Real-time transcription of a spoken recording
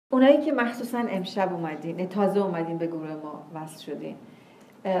اونایی که مخصوصا امشب اومدین، تازه اومدین به گروه ما وصل شدین،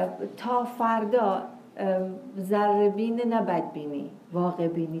 تا فردا ذره بین نه بدبینی، واقع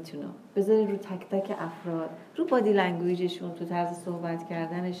بینیتونو بذارین رو تک تک افراد، رو بادی لنگویجشون، تو طرز صحبت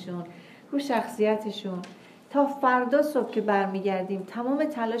کردنشون، رو شخصیتشون. تا فردا صبح که برمیگردیم تمام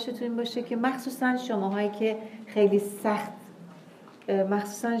تلاشتون این باشه که مخصوصا شماهایی که خیلی سخت،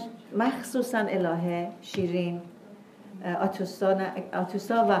 مخصوصا الهه، شیرین،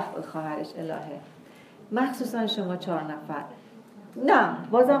 آتوسا و خواهرش الهه، مخصوصا شما 4 نفر، نه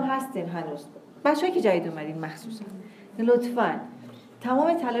بازم هستین هنوز، بچه‌ای که جدید اومدین مخصوصا، لطفاً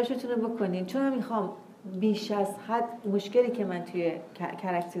تمام تلاشتون رو بکنین، چون من میخوام بیش از حد مشکلی که من توی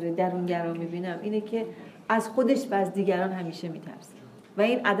کاراکتر درونگرا میبینم اینه که از خودش و از دیگران همیشه میترسه و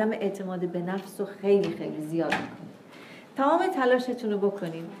این عدم اعتماد به نفس رو خیلی خیلی زیاد میکنه. تمام تلاشتون رو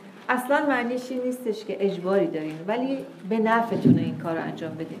بکنین، اصلا معنیش این نیستش که اجباری دارین، ولی به نفعتونه این کار رو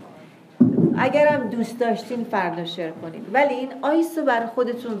انجام بدین. اگرم دوست داشتین فردا شیر کنین، ولی این آیس رو برای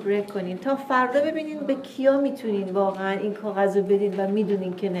خودتون بریک کنین تا فردا ببینین به کیا میتونین واقعا این کاغذ رو بدین و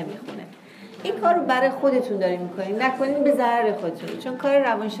میدونین که نمیخونه. این کار رو برای خودتون دارین میکنین، نکنین به ضرر خودتون، چون کار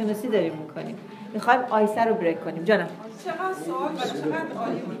روانشناسی داریم میکنیم. میخوایم آیسه رو بریک کنیم. جانم چقدر سوال و چقدر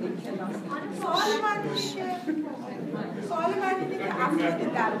عالی بود این کلاس. سوال من اینه که افراد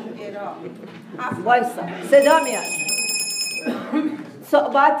درونگرا، وایسا صدا میاد،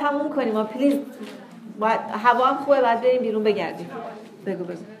 باید تموم کنیم ما پلیز، هوا هم خوبه، باید بریم بیرون بگردیم. بگو.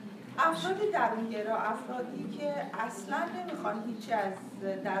 افراد درونگرا، افرادی که اصلا نمیخوان هیچی از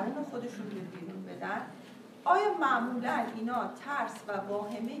درون خودشون رو بیرون بدن، آیا معمولا اینا ترس و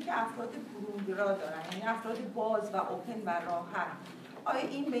واهمه‌ای که افراد درونگرا دارن، یعنی افراد باز و اوپن و راحت، آیا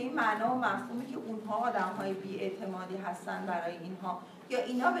این به این معنا و مفهومی که اونها آدم‌های بی‌اعتمادی هستن برای اینها، یا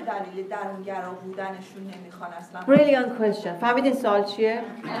اینا به دلیل درونگرا بودنشون نمیخوان اصلا؟ Brilliant question. فهمیدین سوال چیه؟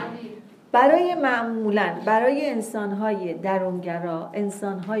 برای انسان‌های درونگرا،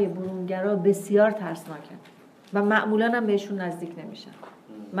 انسان‌های برونگرا بسیار ترسناکن و معمولاً هم بهشون نزدیک نمیشن.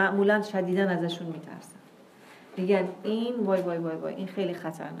 معمولاً شدیداً ازشون میترسن. میگن این وای وای وای وای این خیلی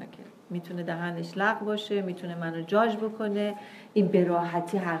خطرناکه، میتونه دهنش لق باشه، میتونه منو جاج بکنه، این به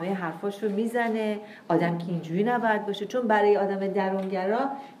راحتی همه حرفاشو میزنه، آدم که اینجوری نباید باشه. چون برای آدم درونگرا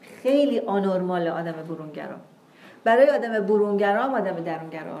خیلی آنورمال آدم برونگرا، برای آدم برونگرا هم آدم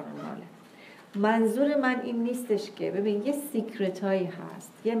درونگرا آنورماله. منظور من این نیستش که ببین یه سیکرت هایی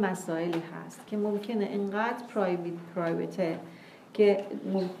هست، یه مسائلی هست که ممکنه اینقدر پرایوته که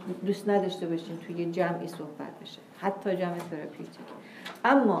دوست نداشته باشین توی جمعی صحبت بشه، حتی جمع تراپیوتیک،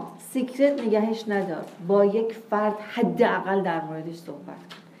 اما سیکرت نگهش ندار، با یک فرد حداقل در موردش صحبت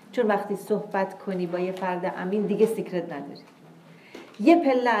کن، چون وقتی صحبت کنی با یه فرد امین دیگه سیکرت نداری. یه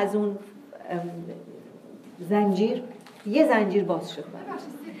پله از اون زنجیر، یه زنجیر باز شد.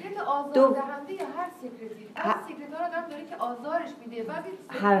 سیکرت آزاردهنده یا هر سیکرتی؟ هر سیکرت ها رو آدم داره که آزارش میده، بعضی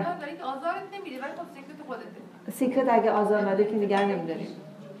سیکرت ها داره که آزارت نمیده ولی خب سیکرت خودته. سیکرت اگه آزار نده که نگه نمیداریم.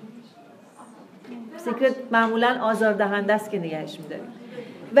 سیکرت معمولا آزاردهنده است که نگهش میداریم.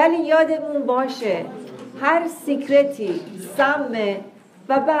 ولی یادمون باشه هر سیکرتی سمه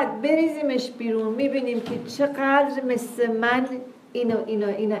و بعد بریزیمش بیرون میبینیم که چقدر مثل من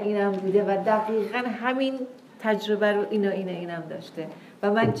اینم بوده و دقیقاً همین تجربه رو اینم داشته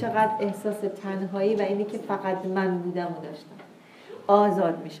و من چقدر احساس تنهایی و اینی که فقط من بودم و داشتم.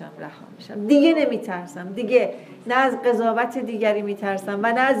 آزاد میشم، رها میشم، دیگه نمیترسم، دیگه نه از قضاوت دیگری میترسم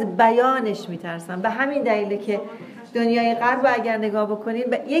و نه از بیانش میترسم. به همین دلیله که دنیای غرب اگر نگاه بکنین،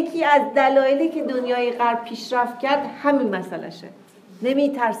 یکی از دلایلی که دنیای غرب پیشرفت کرد همین مسئلهشه،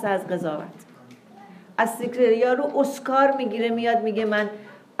 نمیترسه از قضاوت. از سیکرت یارو اسکار میگیره میاد میگه من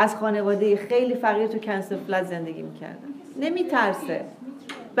از خانواده خیلی فقیر تو کنسل فلت زندگی میکردم، نمیترسه.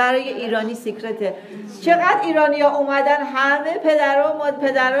 برای ایرانی سیکرته. چقدر ایرانی‌ها اومدن همه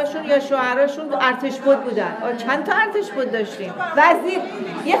پدراشون یا شوهراشون ارتش بود بودن. چند تا ارتش بود داشتیم. وزیر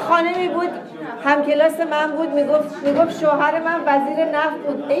یه خانمی بود هم کلاس من بود میگفت شوهر من وزیر نفت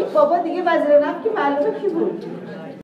بود. ای بابا دیگه وزیر نفت که معلومه کی بود.